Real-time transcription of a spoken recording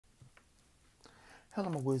Hello,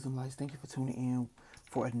 my wisdom lights. Thank you for tuning in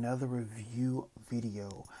for another review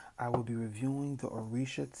video. I will be reviewing the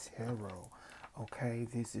Orisha Tarot. Okay,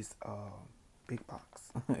 this is a big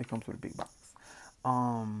box. It comes with a big box.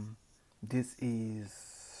 This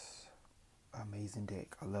is an amazing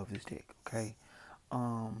deck. I love this deck. Okay,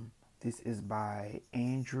 this is by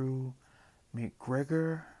Andrew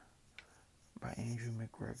McGregor.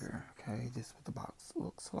 Okay, this is what the box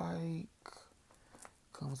looks like.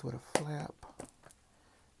 Comes with a flap.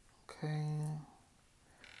 Okay,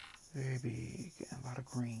 very big, and a lot of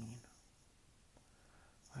green.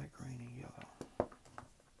 I like green and yellow.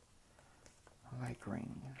 I like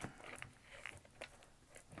green.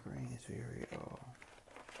 Green is very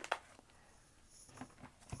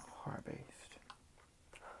heart-based.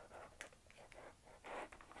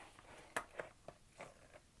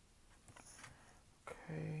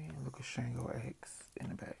 Okay, look at Shango X in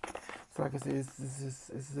the back. So like I said, this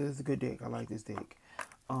is a good deck. I like this deck.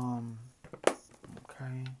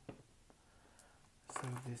 Okay. So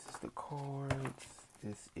this is the cards.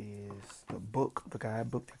 This is the book, the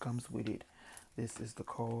guidebook that comes with it. This is the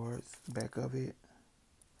cards, back of it.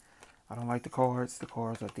 I don't like the cards. The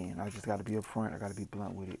cards are thin. I just got to be upfront. I got to be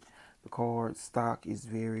blunt with it. The card stock is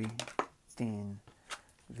very thin.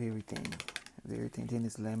 Very thin. Very thin. Then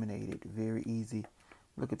it's laminated. Very easy.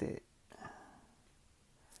 Look at that.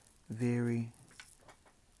 Very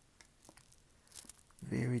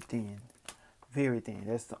thin. Very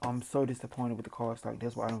thin. I'm so disappointed with the card stock.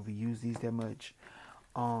 That's why I don't reuse these that much.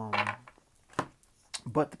 But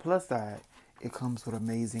the plus side, it comes with an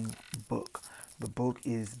amazing book. The book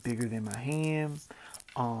is bigger than my hand.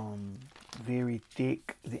 Very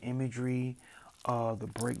thick. The imagery, the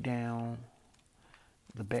breakdown,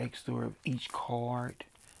 the backstory of each card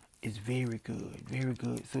is very good. Very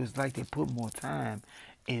good. So it's like they put more time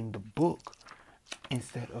in the book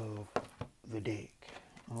instead of the deck.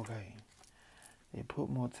 Okay. They put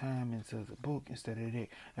more time into the book instead of the deck.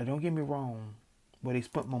 Now don't get me wrong, but they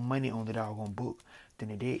spent more money on the doggone book than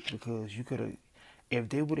the deck, because you could have, if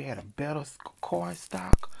they would have had a better card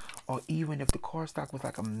stock, or even if the card stock was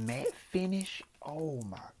like a matte finish, oh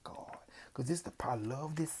my god. Because I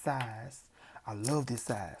love this size. I love this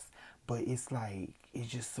size. But it's like, it's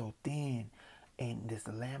just so thin. And this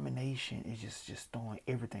lamination is just throwing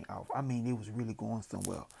everything off. I mean, it was really going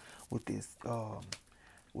somewhere with this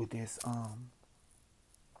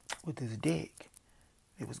deck.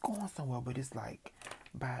 It was going somewhere, but it's like,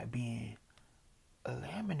 by it being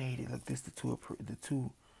laminated, like this, the two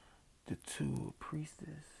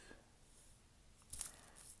priestess,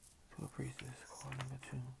 card number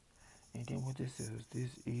 2. And then what this is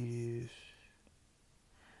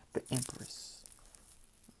the Empress,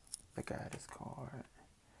 the goddess card,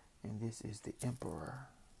 and this is the Emperor.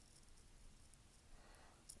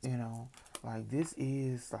 You know, like, this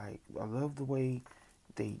is like, I love the way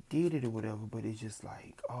they did it or whatever, but it's just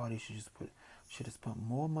like, oh, they should have spent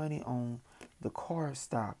more money on the card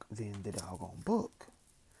stock than the doggone book.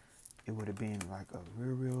 It would have been like a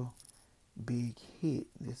real big hit.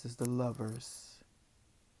 This is the Lovers.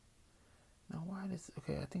 Now why this?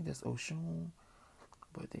 Okay, I think that's Oshun,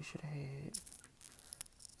 but they should have had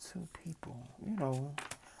 2 people. You know,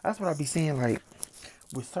 that's what I be saying. Like,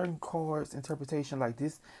 with certain cards interpretation like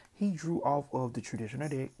this, he drew off of the traditional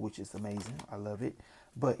deck, which is amazing. I love it.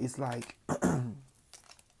 But it's like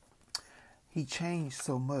he changed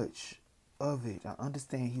so much of it. I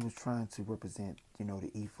understand he was trying to represent, you know, the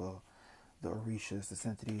Ifa, the Orishas, the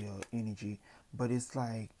sensitive energy, but it's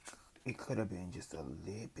like it could have been just a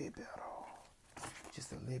little bit better.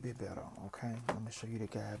 Just a little bit better, okay? I'm gonna show you the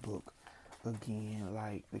guidebook again.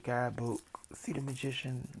 Like, the guidebook, see the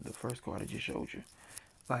Magician, the first card I just showed you.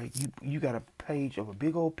 Like, you got a page of a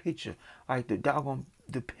big old picture. Like,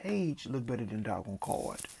 the page look better than the doggone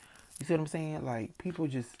card. You see what I'm saying? Like, people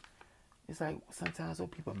just, it's like sometimes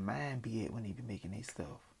what people mind be at when they be making their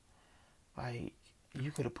stuff. Like,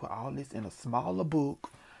 you could have put all this in a smaller book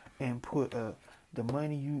and put the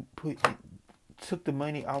money you put, took the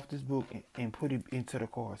money off this book and put it into the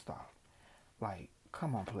card stock. Like,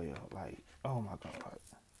 come on, player. Like, oh my god.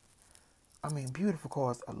 I mean, beautiful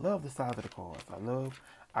cards. I love the size of the cards.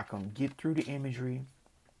 I can get through the imagery.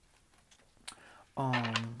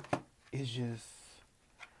 It's just,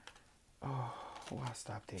 oh, why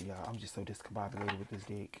stop there, y'all? I'm just so discombobulated with this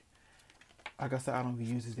deck. Like I said, I don't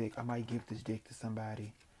even use this deck. I might give this deck to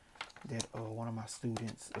somebody that, one of my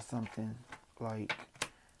students or something. Like,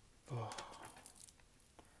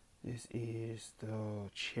 this is the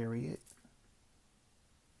Chariot.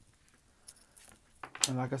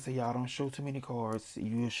 And like I said, y'all, don't show too many cards.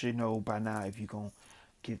 You should know by now if you're going to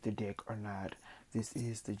get the deck or not. This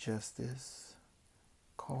is the Justice.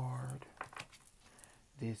 card.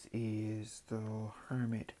 This is the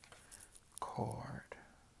Hermit card.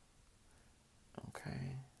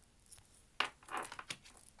 Okay.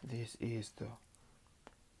 This is the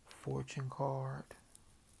Fortune card.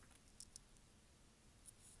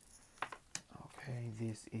 Okay,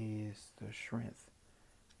 this is the Strength.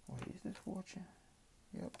 Wait, is this Fortune?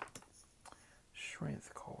 Yep.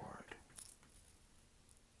 Strength card.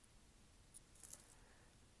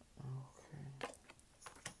 Okay.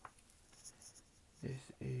 This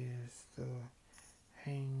is the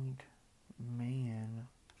Hanged Man.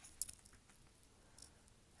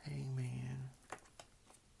 Hangman.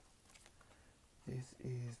 This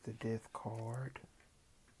is the Death card.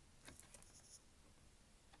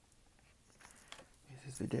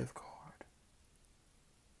 This is the Death card.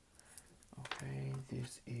 Okay,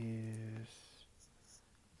 this is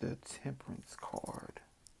the Temperance card.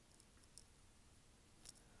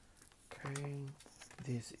 Okay,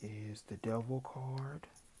 this is the Devil card.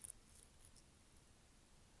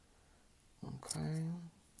 Okay.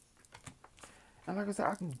 And like I said,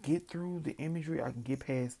 I can get through the imagery, I can get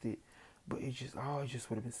past it, but it just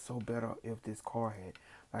would have been so better if this card had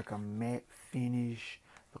like a matte finish,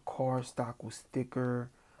 the card stock was thicker.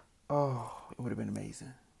 Oh, it would have been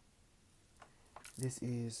amazing. This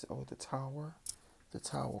is, the Tower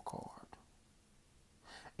card.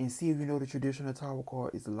 And see, if you know, the traditional Tower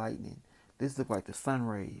card is the lightning. This looks like the sun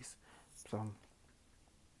rays. So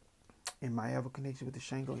it might have a connection with the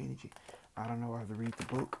Shango energy. I don't know, I have to read the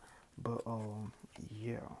book. But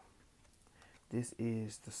yeah. This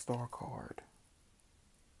is the Star card.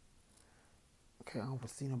 Okay, I don't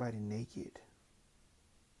see nobody naked.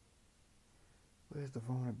 Where's the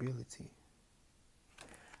vulnerability?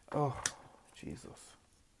 Oh, Jesus.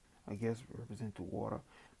 I guess represent the water.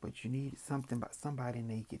 But you need something about somebody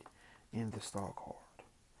naked in the Star card.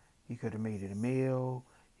 You could have made it a male.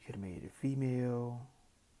 You could have made it a female.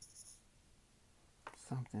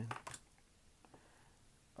 Something.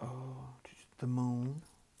 The Moon.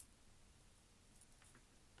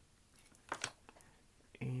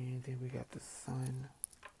 And then we got the Sun.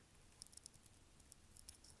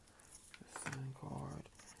 The Sun card.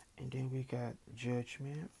 And then we got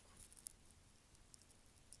Judgment.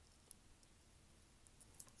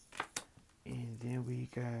 And then we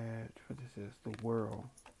got, what this is, the World.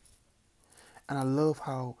 And I love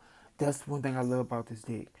how, that's one thing I love about this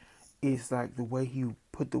deck. It's like the way he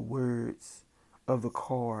put the words of the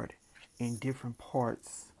card in different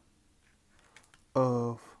parts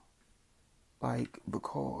of like the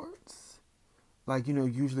cards. Like, you know,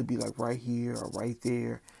 usually be like right here or right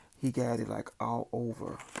there. He got it like all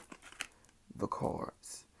over the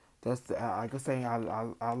cards. That's the, like I say,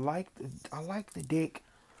 I like the deck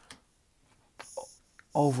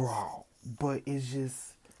overall, but it's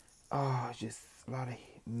just a lot of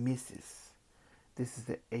misses. This is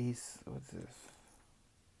the Ace. What's this?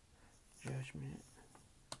 Judgment.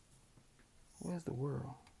 Where's the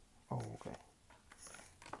World? Oh, okay.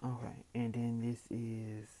 Okay, and then this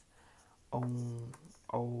is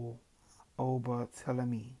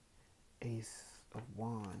Obatilemi, Ace of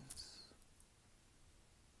Wands.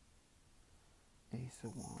 Ace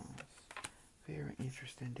of Wands. Very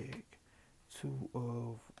interesting deck. Two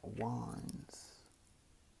of Wands.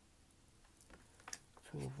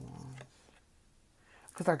 Two of Wands.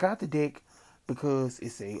 Because I got the deck because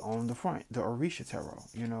it's on the front, the Orisha Tarot,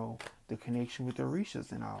 you know, the connection with the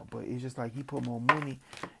Orishas and all. But it's just like he put more money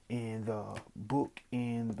in the book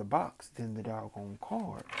in the box than the doggone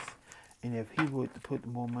cards. And if he would put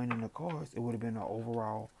more money in the cards, it would have been an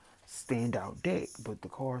overall standout deck. But the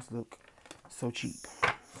cards look so cheap.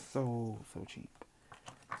 So cheap.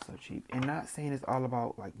 So cheap. And not saying it's all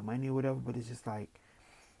about like money or whatever, but it's just like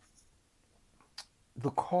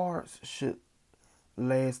the cards should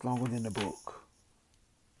last longer than the book.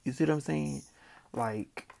 You see what I'm saying?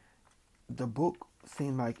 Like, the book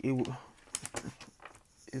seemed like it would.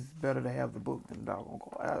 It's better to have the book than the doggone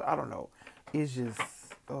card. I don't know. It's just,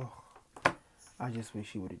 I just wish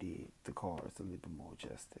he would have did the cards a little bit more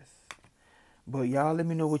justice. But y'all let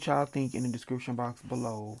me know what y'all think in the description box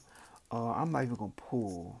below. I'm not even gonna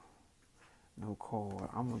pull no card.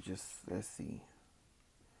 I'm gonna just, let's see.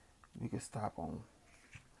 We can stop on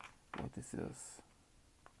what this is.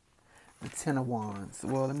 The Ten of Wands.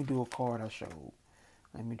 Well, let me do a card I showed.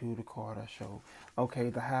 Let me do the card I showed.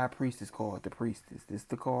 Okay, the High Priestess card. The Priestess. This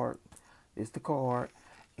the card. This the card.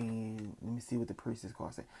 And let me see what the Priestess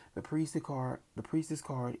card says. The Priestess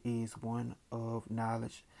card is one of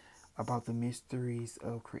knowledge about the mysteries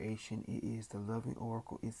of creation. It is the loving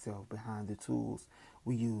oracle itself behind the tools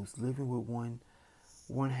we use. Living with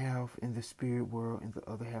one half in the spirit world and the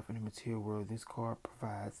other half in the material world. This card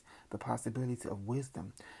provides the possibility of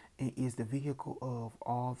wisdom and is the vehicle of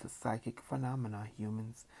all the psychic phenomena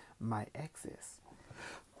humans might access.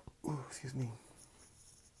 Ooh, excuse me.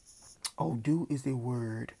 Odu is a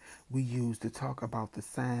word we use to talk about the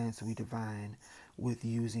signs we divine with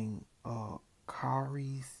using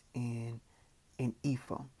cowries and an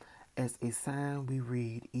Ifa. As a sign we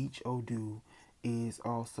read, each Odu is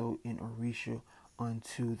also an Orisha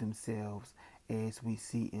unto themselves, as we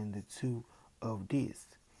see in the two of this.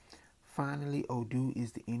 Finally, Odu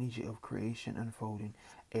is the energy of creation unfolding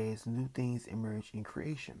as new things emerge in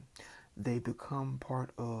creation. They become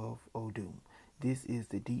part of Odu. This is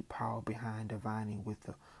the deep power behind divining with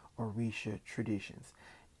the Orisha traditions.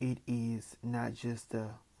 It is not just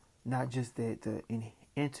that the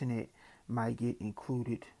internet might get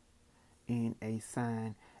included in a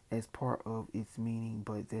sign as part of its meaning,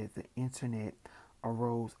 but that the internet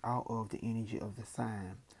arose out of the energy of the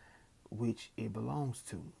sign which it belongs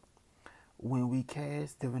to. When we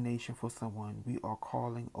cast divination for someone, we are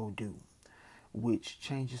calling Odu, which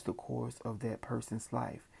changes the course of that person's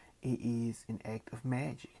life. It is an act of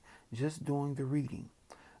magic, just doing the reading.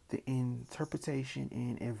 The interpretation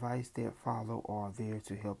and advice that follow are there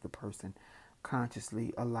to help the person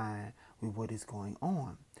consciously align with what is going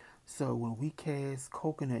on. So when we cast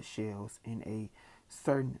coconut shells and a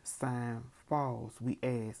certain sign falls, we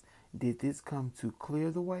ask, did this come to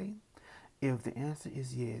clear the way? If the answer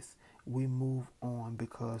is yes, we move on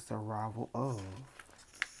because the arrival of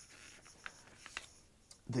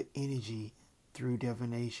the energy through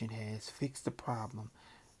divination has fixed the problem,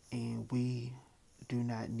 and we do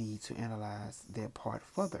not need to analyze that part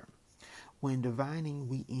further. When divining,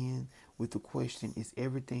 we end with the question, is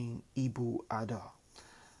everything Ibu Ada?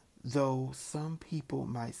 Though some people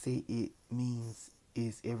might say it means,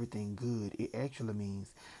 is everything good? It actually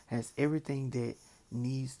means, has everything that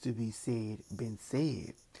needs to be said been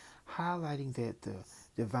said? Highlighting that the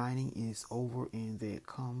divining is over and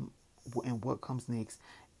what comes next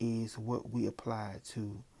is what we apply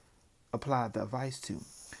the advice to.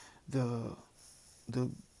 The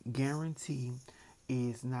guarantee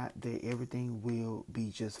is not that everything will be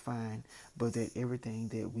just fine, but that everything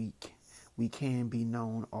that we can be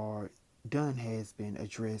known or done has been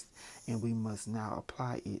addressed, and we must now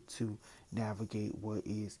apply it to navigate what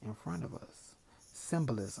is in front of us.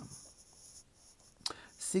 Symbolism.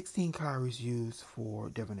 16 cowries used for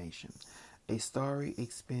divination. A starry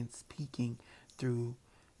expanse peeking through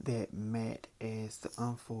that mat as the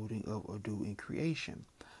unfolding of Odu in creation.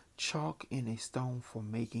 Chalk in a stone for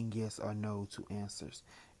making yes or no to answers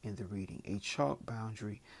in the reading. A chalk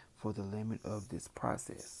boundary for the limit of this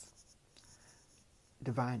process.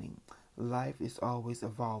 Divining. Life is always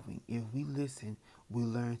evolving. If we listen, we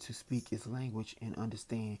learn to speak its language and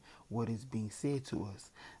understand what is being said to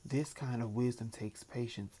us. This kind of wisdom takes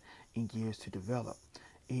patience and years to develop.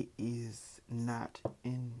 It is not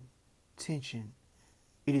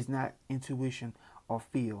intuition or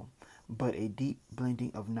feel, but a deep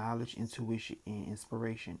blending of knowledge, intuition, and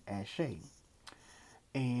inspiration, ashe,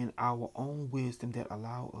 and our own wisdom that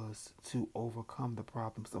allow us to overcome the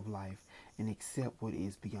problems of life and accept what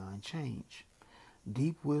is beyond change.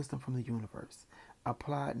 Deep wisdom from the universe.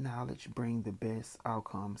 Applied knowledge bring the best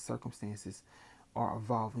outcomes. Circumstances are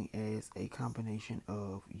evolving as a combination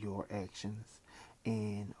of your actions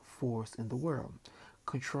and force in the world.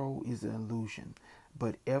 Control is an illusion,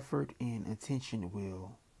 but effort and attention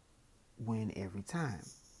will win every time.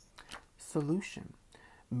 Solution.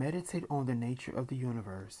 Meditate on the nature of the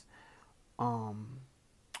universe.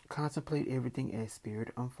 Contemplate everything as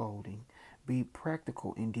spirit unfolding. Be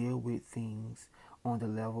practical and deal with things on the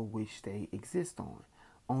level which they exist on.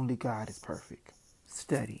 Only God is perfect.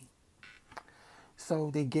 Study.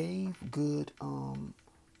 So they gave good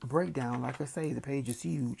breakdown. Like I say, the page is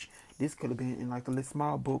huge. This could have been in like the little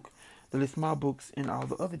small books in all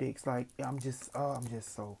the other decks. Like I'm just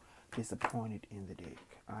so disappointed in the deck.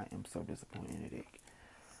 I am so disappointed in the deck.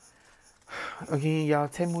 Again, y'all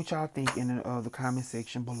tell me what y'all think in the comment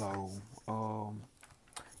section below.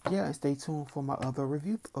 Yeah, and stay tuned for my other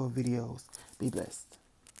review videos. Be blessed.